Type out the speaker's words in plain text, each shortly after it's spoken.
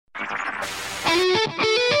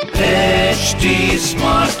HT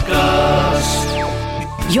Smartcast.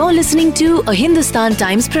 You're listening to a Hindustan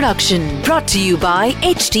Times production brought to you by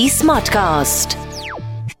HT Smartcast.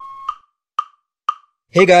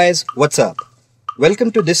 Hey guys, what's up?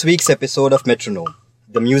 Welcome to this week's episode of Metronome,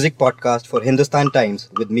 the music podcast for Hindustan Times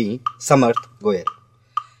with me, Samarth Goyal.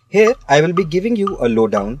 Here, I will be giving you a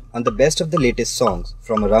lowdown on the best of the latest songs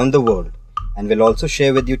from around the world and will also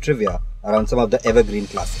share with you trivia around some of the evergreen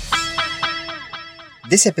classics.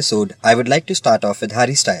 This episode, I would like to start off with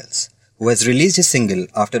Harry Styles, who has released his single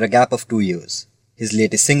after a gap of 2 years. His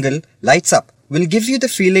latest single, Lights Up, will give you the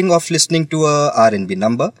feeling of listening to a R&B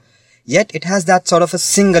number, yet it has that sort of a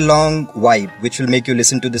sing-along vibe which will make you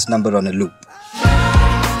listen to this number on a loop.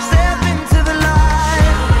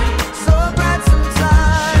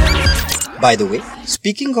 By the way,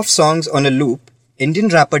 speaking of songs on a loop, Indian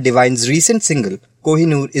rapper Divine's recent single,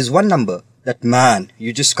 Kohinoor, is one number that, man,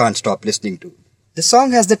 you just can't stop listening to. The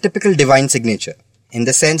song has the typical Divine signature, in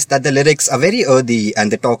the sense that the lyrics are very earthy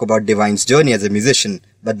and they talk about Divine's journey as a musician,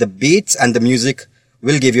 but the beats and the music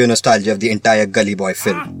will give you nostalgia of the entire Gully Boy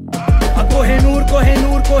film.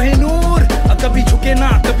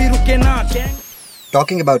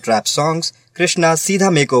 Talking about rap songs, Krishna's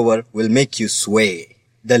Seedha Makeover will make you sway.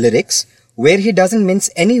 The lyrics, where he doesn't mince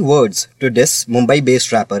any words to diss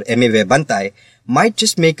Mumbai-based rapper M.A. Bantai, might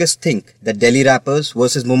just make us think that Delhi rappers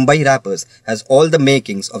versus Mumbai rappers has all the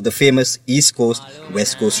makings of the famous East Coast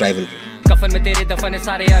West Coast rivalry. कफन में तेरे दफन है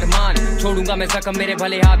सारे अरमान छोड़ूंगा मैं जख्म मेरे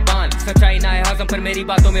भले हाथ बांध सच्चाई ना है हजम पर मेरी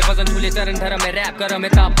बातों में वजन झूले चरण धर्म में रैप कर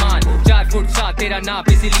मैं तापमान 4 फुट 7 तेरा नाप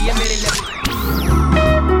इसीलिए मेरे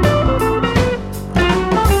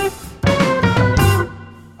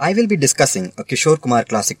I will be discussing a Kishore Kumar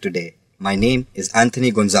classic today. My name is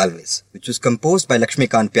Anthony Gonzalez, which was composed by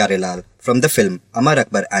Lakshmikant Pyarelal from the film Amar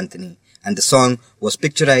Akbar Anthony, and the song was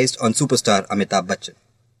picturized on superstar Amitabh Bachchan.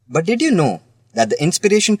 But did you know that the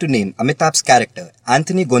inspiration to name Amitabh's character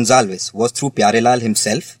Anthony Gonzalez was through Pyarelal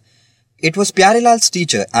himself? It was Pyarelal's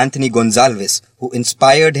teacher Anthony Gonzalez who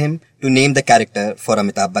inspired him to name the character for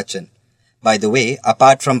Amitabh Bachchan. By the way,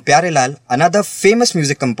 apart from Pyarelal, another famous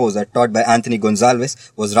music composer taught by Anthony Gonzalez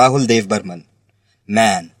was Rahul Dev Burman.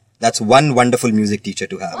 Man, that's one wonderful music teacher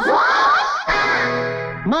to have.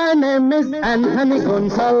 My name is Anthony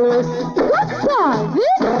Gonzalez.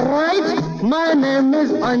 Gonzalez? Right? My name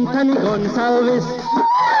is Anthony Gonzalez.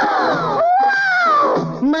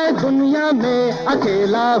 मैं दुनिया में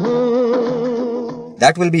अकेला हूँ.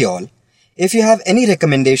 That will be all. If you have any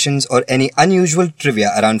recommendations or any unusual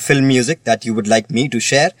trivia around film music that you would like me to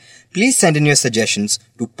share, please send in your suggestions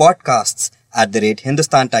to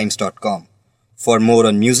podcasts@hindustantimes.com. For more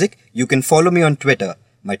on music, you can follow me on Twitter.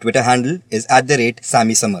 My Twitter handle is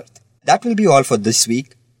 @SammySamarth. That will be all for this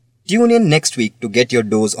week. Tune in next week to get your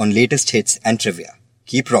dose on latest hits and trivia.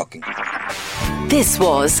 Keep rocking. This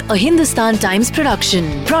was a Hindustan Times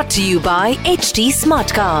production brought to you by HT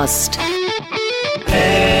Smartcast.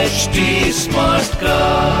 HT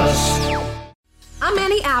Smartcast. I'm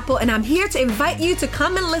Annie Apple, and I'm here to invite you to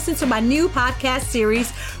come and listen to my new podcast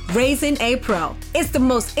series, Raising a Pro. It's the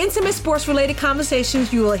most intimate sports-related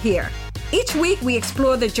conversations you will hear. Each week, we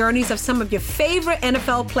explore the journeys of some of your favorite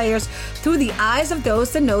NFL players through the eyes of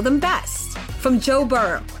those that know them best. From Joe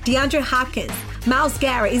Burrow, DeAndre Hopkins, Myles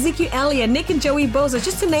Garrett, Ezekiel Elliott, Nick and Joey Bosa,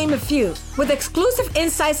 just to name a few. With exclusive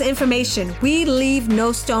insights and information, we leave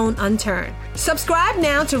no stone unturned. Subscribe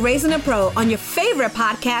now to Raising a Pro on your favorite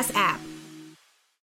podcast app.